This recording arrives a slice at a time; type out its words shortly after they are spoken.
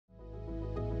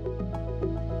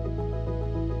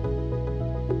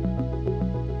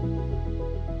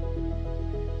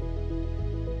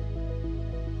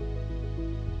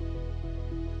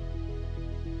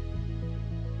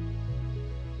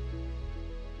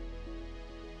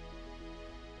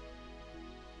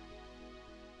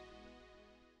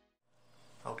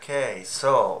Okay,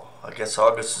 so I guess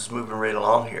August is moving right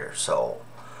along here, so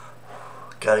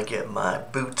gotta get my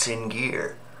boots in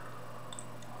gear.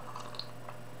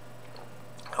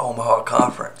 Omaha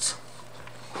conference.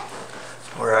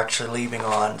 We're actually leaving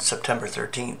on September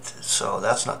 13th, so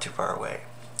that's not too far away.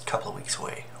 A couple of weeks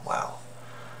away. Wow.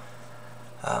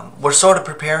 We're sort of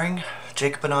preparing,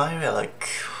 Jacob and I, like,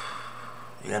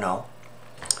 you know,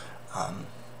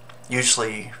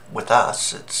 usually with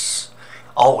us, it's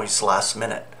always last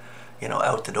minute, you know,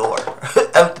 out the door.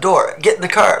 Out the door, get in the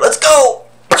car, let's go!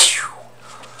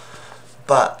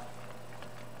 But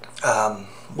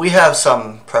we have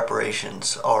some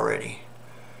preparations already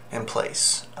in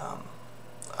place.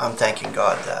 I'm thanking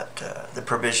God that the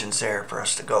provision's there for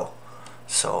us to go.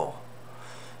 So,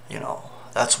 you know,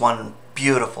 that's one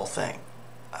beautiful thing,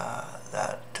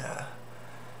 that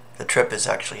the trip is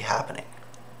actually happening.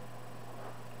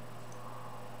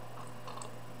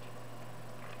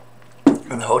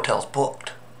 And the hotel's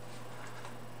booked.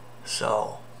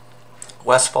 So,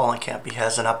 Seth Fahlenkamp, he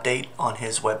has an update on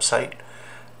his website.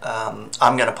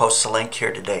 I'm going to post a link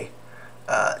here today.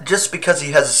 Just because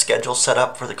he has a schedule set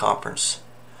up for the conference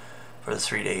for the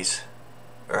 3 days,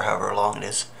 or however long it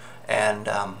is. And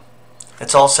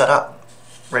it's all set up,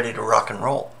 ready to rock and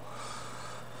roll.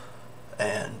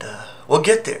 And we'll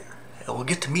get there. And we'll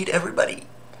get to meet everybody.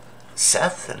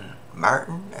 Seth and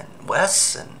Martin and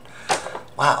Wes and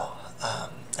wow.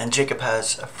 And Jacob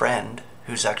has a friend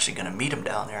who's actually going to meet him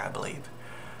down there, I believe.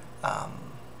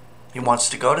 He wants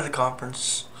to go to the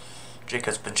conference.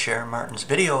 Jacob's been sharing Martin's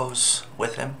videos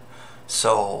with him,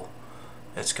 so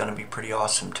it's going to be pretty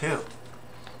awesome too.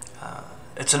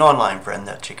 It's an online friend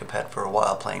that Jacob had for a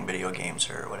while playing video games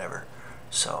or whatever,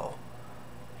 so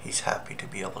he's happy to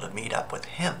be able to meet up with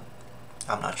him.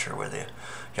 I'm not sure where the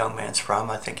young man's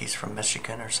from. I think he's from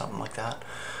Michigan or something like that.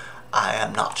 I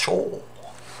am not sure.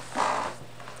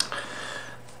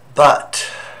 But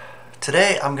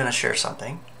today I'm going to share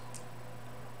something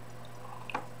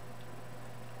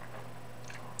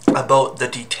about the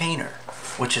Detainer,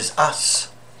 which is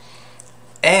us,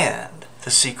 and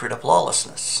the secret of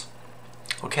lawlessness.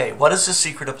 Okay, what is the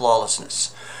secret of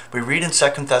lawlessness? We read in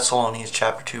 2 Thessalonians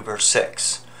chapter 2, verse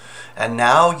 6. And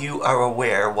now you are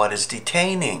aware what is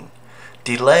detaining,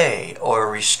 delay,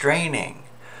 or restraining.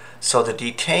 So the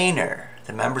detainer,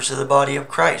 the members of the body of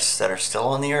Christ that are still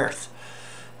on the earth,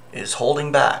 is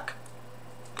holding back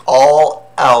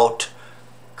all out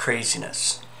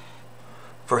craziness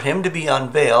for him to be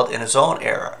unveiled in his own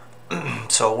era.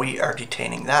 So we are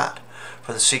detaining that.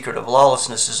 For the secret of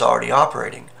lawlessness is already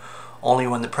operating. Only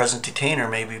when the present detainer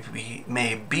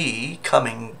may be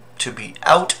coming to be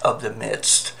out of the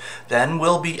midst, then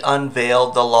will be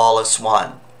unveiled the lawless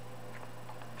one.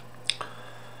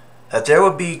 That there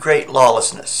would be great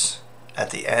lawlessness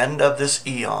at the end of this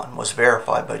eon was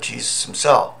verified by Jesus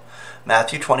himself.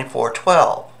 Matthew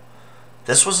 24:12.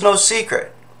 This was no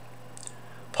secret.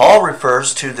 Paul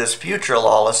refers to this future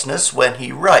lawlessness when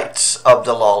he writes of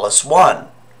the lawless one.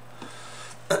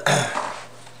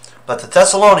 But the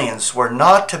Thessalonians were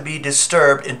not to be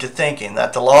disturbed into thinking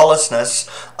that the lawlessness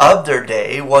of their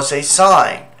day was a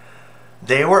sign.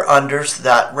 They were under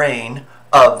that reign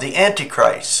of the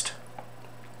Antichrist.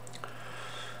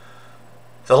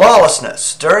 The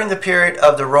lawlessness during the period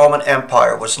of the Roman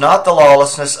Empire was not the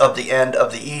lawlessness of the end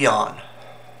of the eon.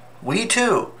 We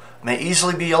too may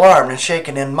easily be alarmed and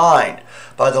shaken in mind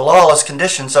by the lawless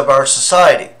conditions of our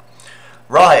society.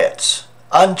 Riots,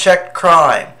 unchecked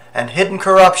crime, and hidden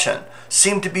corruption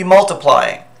seem to be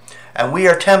multiplying, and we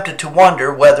are tempted to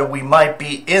wonder whether we might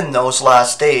be in those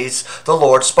last days the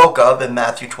Lord spoke of in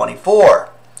Matthew 24.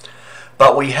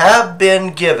 But we have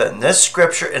been given this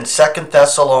scripture in 2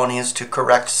 Thessalonians to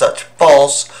correct such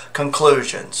false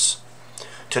conclusions.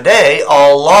 Today,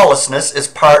 all lawlessness is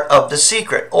part of the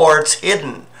secret, or it's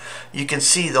hidden. You can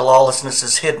see the lawlessness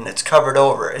is hidden. It's covered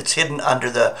over. It's hidden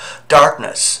under the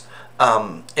darkness,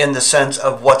 in the sense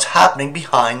of what's happening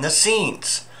behind the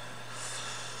scenes.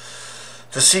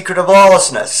 The secret of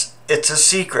lawlessness, it's a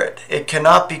secret. It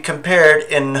cannot be compared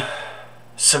in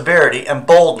severity and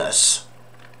boldness.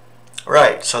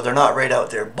 Right, so they're not right out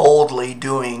there boldly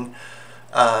doing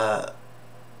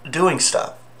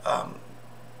stuff.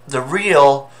 The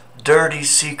real dirty,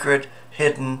 secret,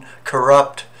 hidden,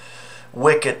 corrupt,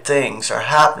 wicked things are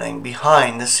happening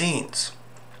behind the scenes.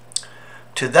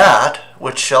 To that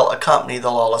which shall accompany the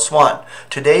lawless one.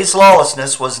 Today's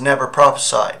lawlessness was never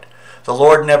prophesied. The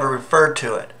Lord never referred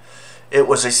to it. It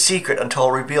was a secret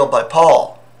until revealed by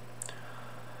Paul.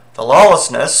 The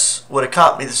lawlessness would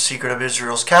accompany the secret of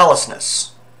Israel's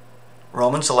callousness.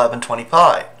 Romans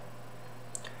 11:25.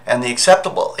 And the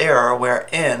acceptable era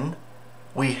wherein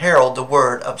we herald the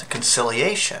word of the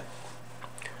conciliation.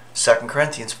 2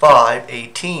 Corinthians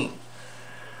 5:18.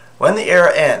 When the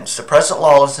era ends, the present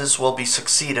lawlessness will be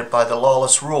succeeded by the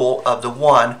lawless rule of the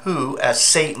one who, as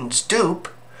Satan's dupe,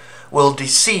 will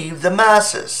deceive the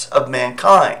masses of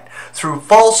mankind through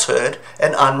falsehood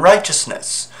and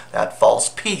unrighteousness. That false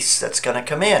peace that's going to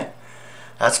come in.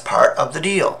 That's part of the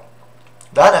deal.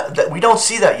 That we don't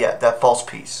see that yet, that false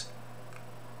peace.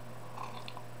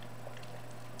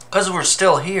 Because we're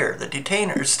still here. The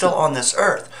Detainer is still on this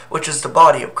earth, which is the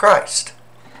body of Christ.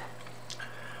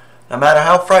 No matter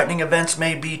how frightening events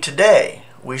may be today,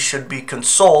 we should be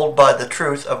consoled by the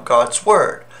truth of God's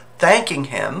word, thanking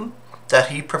Him that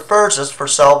He prefers us for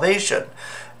salvation,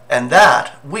 and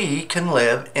that we can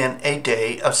live in a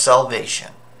day of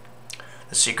salvation.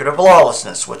 The secret of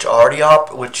lawlessness, which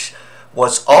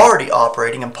was already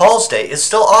operating in Paul's day, is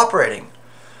still operating.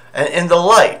 And in the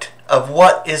light of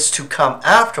what is to come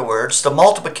afterwards, the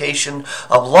multiplication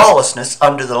of lawlessness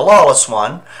under the lawless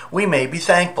one, we may be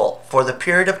thankful for the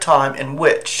period of time in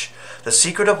which the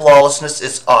secret of lawlessness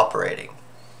is operating.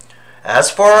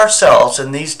 As for ourselves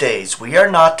in these days, we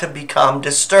are not to become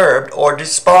disturbed or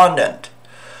despondent,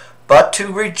 but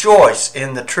to rejoice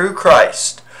in the true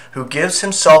Christ, who gives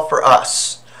Himself for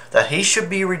us, that He should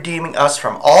be redeeming us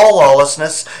from all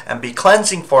lawlessness and be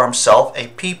cleansing for Himself a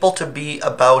people to be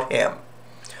about Him,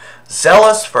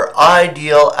 zealous for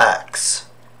ideal acts.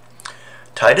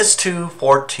 Titus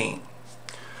 2:14.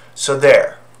 So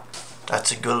there,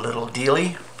 that's a good little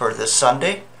dealie for this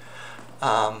Sunday.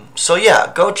 So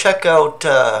yeah, go check out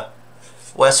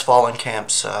Seth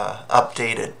Fahlenkamp's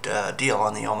updated deal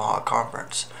on the Omaha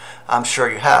conference. I'm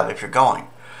sure you have if you're going,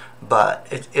 but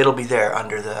it'll be there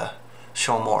under the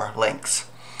show more links.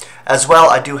 As well,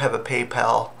 I do have a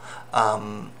PayPal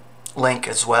link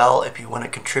as well if you want to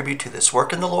contribute to this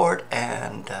work in the Lord,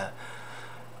 and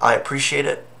I appreciate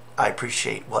it. I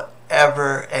appreciate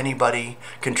whatever anybody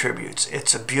contributes.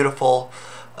 It's a beautiful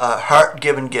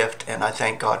heart-given gift, and I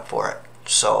thank God for it.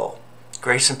 So,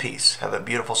 grace and peace. Have a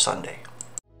beautiful Sunday.